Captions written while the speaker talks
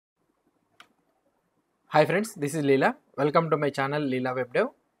Hi friends, this is Leela. Welcome to my channel Leela WebDev.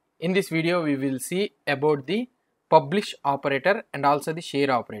 In this video we will see about the publish operator and also the share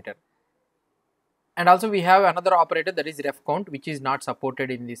operator. And also we have another operator, that is refCount, which is not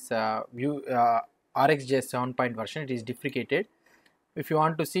supported in this RxJS 7 version. It is deprecated. If you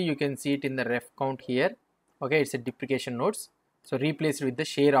want to see, you can see it in the refCount here. Okay, it's a deprecation notes. So replace it with the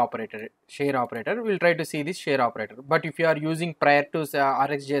share operator. We'll try to see this share operator. But if you are using prior to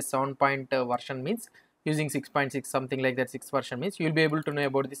RxJS 7 version, means using 6.6 something like that, 6 version, means you will be able to know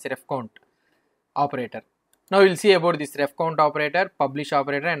about this refCount operator. Now we will see about this refCount operator, publish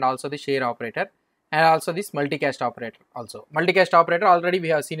operator, and also the share operator, and also this multicast operator. Also multicast operator already we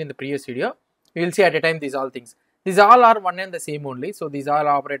have seen in the previous video. We will see at a time these all things. These all are one and the same only. So these all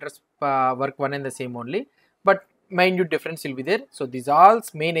operators work one and the same only, but minute difference will be there. So these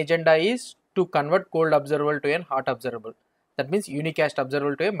all's main agenda is to convert cold observable to an hot observable. That means unicast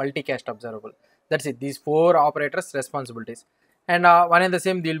observable to a multicast observable. That's it. These four operators responsibilities, and one and the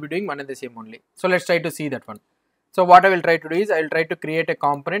same they will be doing one and the same only. So let's try to see that one. So what I will try to do is I will try to create a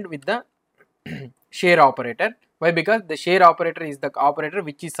component with the share operator. Why? Because the share operator is the operator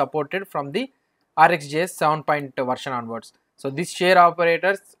which is supported from the RxJS 7 version onwards. So this share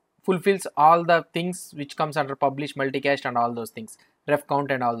operator fulfills all the things which comes under publish, multicast, and all those things, refCount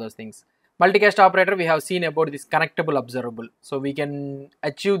and all those things. Multicast operator we have seen about this connectable observable. So we can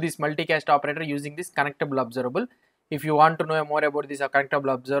achieve this multicast operator using this connectable observable. If you want to know more about this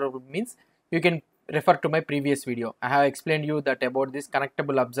connectable observable, means you can refer to my previous video. I have explained you that about this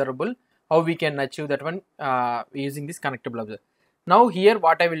connectable observable, how we can achieve that one using this connectable observable. Now here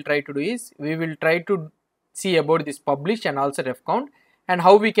what I will try to do is we will try to see about this publish and also refCount, and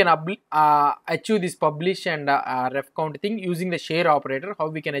how we can achieve this publish and refCount thing using the share operator. How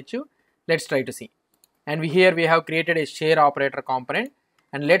we can achieve, let's try to see. And here we have created a share operator component,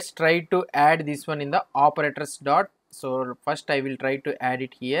 and let's try to add this one in the operators dot. So first I will try to add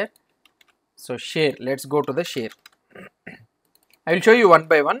it here. So share, let's go to the share. I will show you one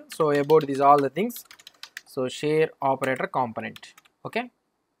by one. So about these all the things. So share operator component, okay,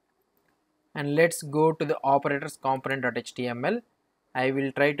 and let's go to the operators component.html. I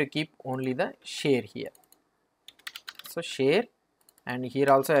will try to keep only the share here. So share, and here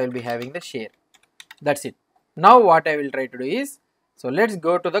also I will be having the share. That's it. Now what I will try to do is, so let's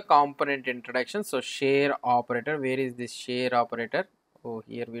go to the component introduction. So share operator, where is this share operator? Oh,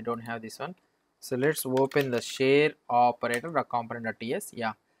 here we don't have this one. So let's open the share operator component.ts.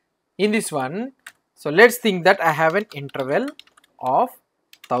 Yeah, in this one, so let's think that I have an interval of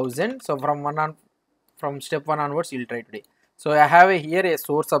 1000. So from step 1 onwards you'll try today. So I have here a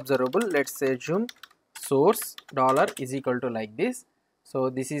source observable. Let's assume source dollar is equal to like this. So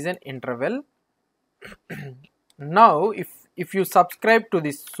this is an interval. Now if you subscribe to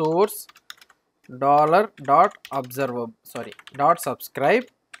this source dollar dot observable, sorry, dot subscribe,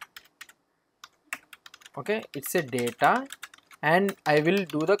 okay, it's a data, and I will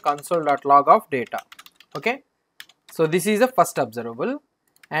do the console.log of data. Okay, so this is the first observable,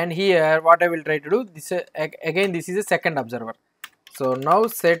 and here what I will try to do, this again this is a second observer. So now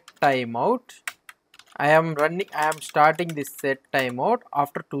set timeout. I am starting this set timeout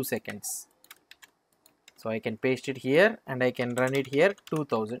after 2 seconds. So I can paste it here and I can run it here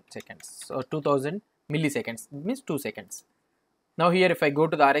 2000 seconds. So 2000 milliseconds means 2 seconds. Now here if I go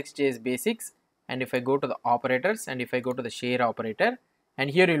to the RxJS basics, and if I go to the operators, and if I go to the share operator,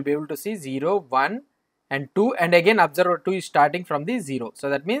 and here you will be able to see 0, 1 and 2, and again observer 2 is starting from the 0. So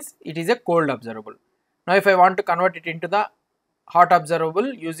that means it is a cold observable. Now if I want to convert it into the hot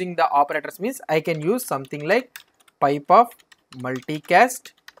observable using the operators, means I can use something like pipe of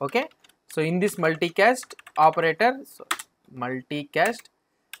multicast. Okay, so in this multicast operator, so multicast,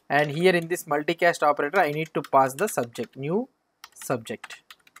 and here in this multicast operator I need to pass the subject, new subject.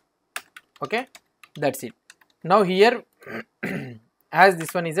 Okay, that's it. Now here as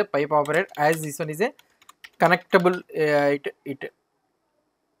this one is a pipe operator, as this one is a connectable, it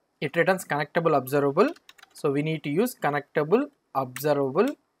returns connectable observable. So we need to use connectable observable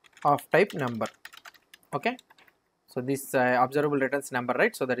of type number. Okay, so this observable returns number,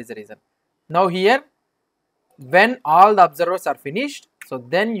 right? So that is the reason. Now here when all the observers are finished, so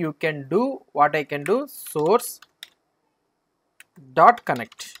then you can do what I can do, source dot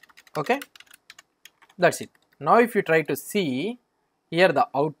connect. Okay, that's it. Now if you try to see here the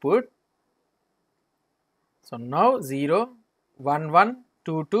output, so now 0, 1, 1,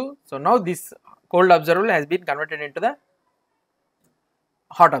 2, 2. So now this cold observable has been converted into the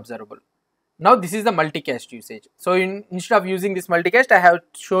hot observable. Now this is the multicast usage. So instead of using this multicast, I have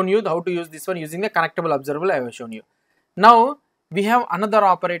shown you how to use this one using the connectable observable. I have shown you. Now we have another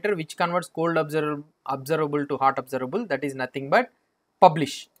operator which converts cold observable to hot observable, that is nothing but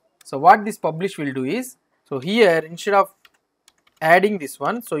publish. So what this publish will do is, so here instead of adding this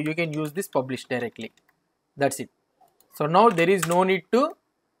one, so you can use this publish directly, that's it. So now there is no need to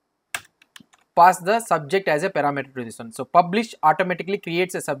pass the subject as a parameter to this one. So publish automatically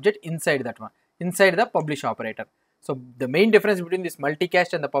creates a subject inside that one, inside the publish operator. So the main difference between this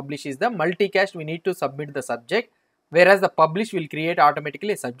multicast and the publish is the multicast we need to submit the subject, whereas the publish will create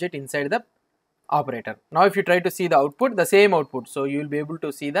automatically a subject inside the operator. Now if you try to see the output, the same output, so you will be able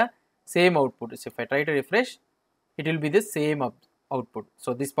to see the same output. So if I try to refresh, it will be the same output.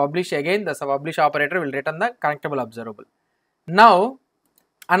 So this publish, again the publish operator will return the connectable observable. Now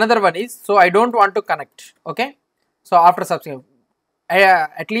another one is, so I don't want to connect, okay. So after subscribe,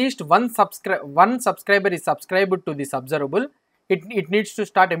 at least one subscriber is subscribed to this observable, it needs to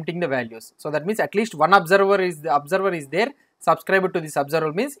start emptying the values. So that means at least one observer is there subscribed to this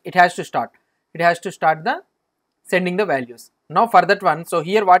observable, means it has to start the sending the values. Now for that one, so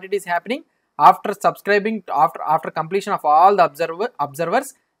here what it is happening, after subscribing, after completion of all the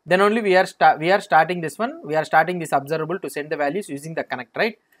observers, then only we are starting this one, we are starting this observable to send the values using the connect,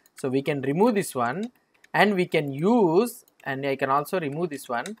 right. So we can remove this one and we can use, and I can also remove this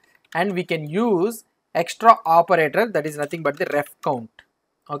one, and we can use extra operator, that is nothing but the refCount,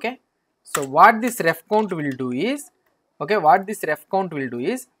 okay. So what this refCount will do is,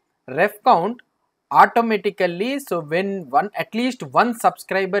 refCount automatically, so when at least one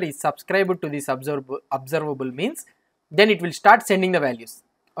subscriber is subscribed to this observable means, then it will start sending the values,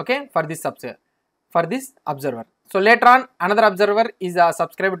 okay, for this observer. So later on another observer is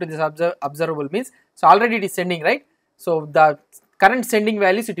subscribed to this observable means, so already it is sending, right. So the current sending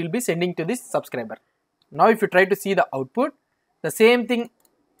values it will be sending to this subscriber. Now if you try to see the output, the same thing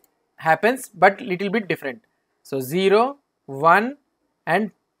happens but little bit different. So 0, 1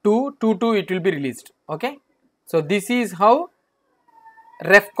 and 2, 2, 2 it will be released, okay. So this is how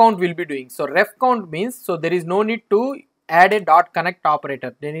refCount will be doing. So refCount means, so there is no need to add a dot connect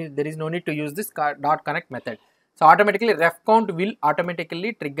operator, there is no need to use this dot connect method. So automatically refCount will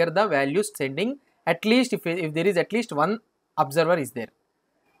automatically trigger the values sending, at least if there is at least one observer is there.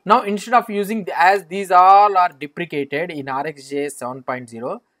 Now instead of using as these all are deprecated in RxJS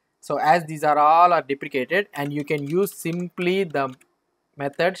 7.0, so as these are all are deprecated, and you can use simply the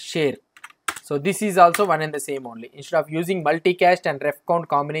method share. So this is also one and the same only. Instead of using multicast and refCount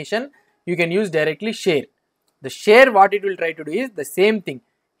combination, you can use directly share. The share, what it will try to do is the same thing.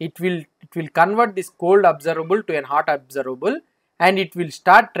 It will convert this cold observable to a hot observable, and it will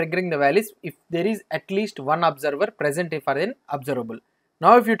start triggering the values if there is at least one observer present for an observable.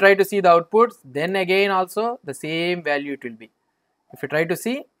 Now if you try to see the outputs, then again also the same value it will be. If you try to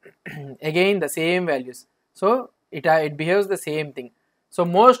see again the same values, so it behaves the same thing. So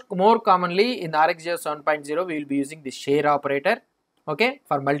more commonly in the RxJS 7.0 we will be using this share operator, okay,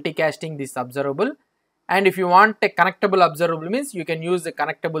 for multicasting this observable. And if you want a connectable observable means, you can use the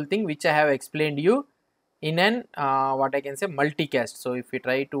connectable thing which I have explained you in an what I can say multicast. So if we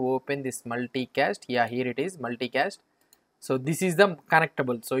try to open this multicast, yeah, here it is multicast. So this is the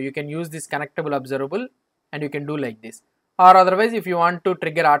connectable. So you can use this connectable observable and you can do like this. Or otherwise if you want to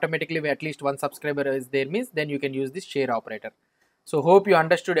trigger automatically where at least one subscriber is there means, then you can use this share operator. So hope you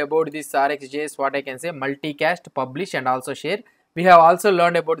understood about this RxJS, what I can say, multicast, publish and also share. We have also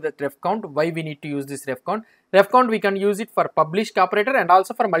learned about the refCount, why we need to use this refCount. refCount we can use it for published operator and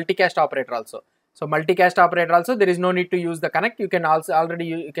also for multicast operator also. So multicast operator also there is no need to use the connect. You can also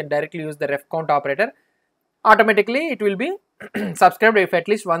you can directly use the refCount operator. Automatically it will be subscribed. If at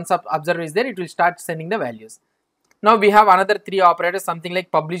least one observer is there, it will start sending the values. Now we have another three operators, something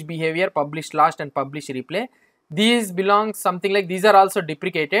like publish behavior, publish last and publish replay. These belong something like, these are also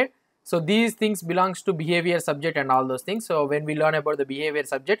deprecated. So these things belongs to behavior subject and all those things. So when we learn about the behavior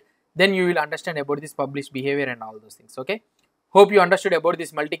subject, then you will understand about this publish behavior and all those things, okay. Hope you understood about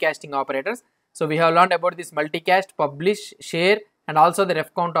this multicasting operators. So we have learned about this multicast, publish, share and also the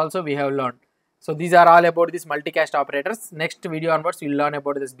refCount also we have learned. So these are all about this multicast operators. Next video onwards we will learn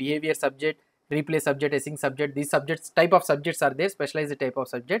about this behavior subject, replay subject, async subject. These subjects, type of subjects are there, specialized type of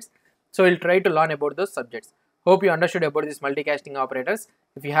subjects. So we'll try to learn about those subjects. Hope you understood about this multicasting operators.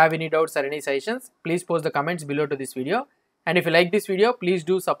 If you have any doubts or any suggestions, please post the comments below to this video. And if you like this video, please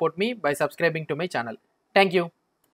do support me by subscribing to my channel. Thank you.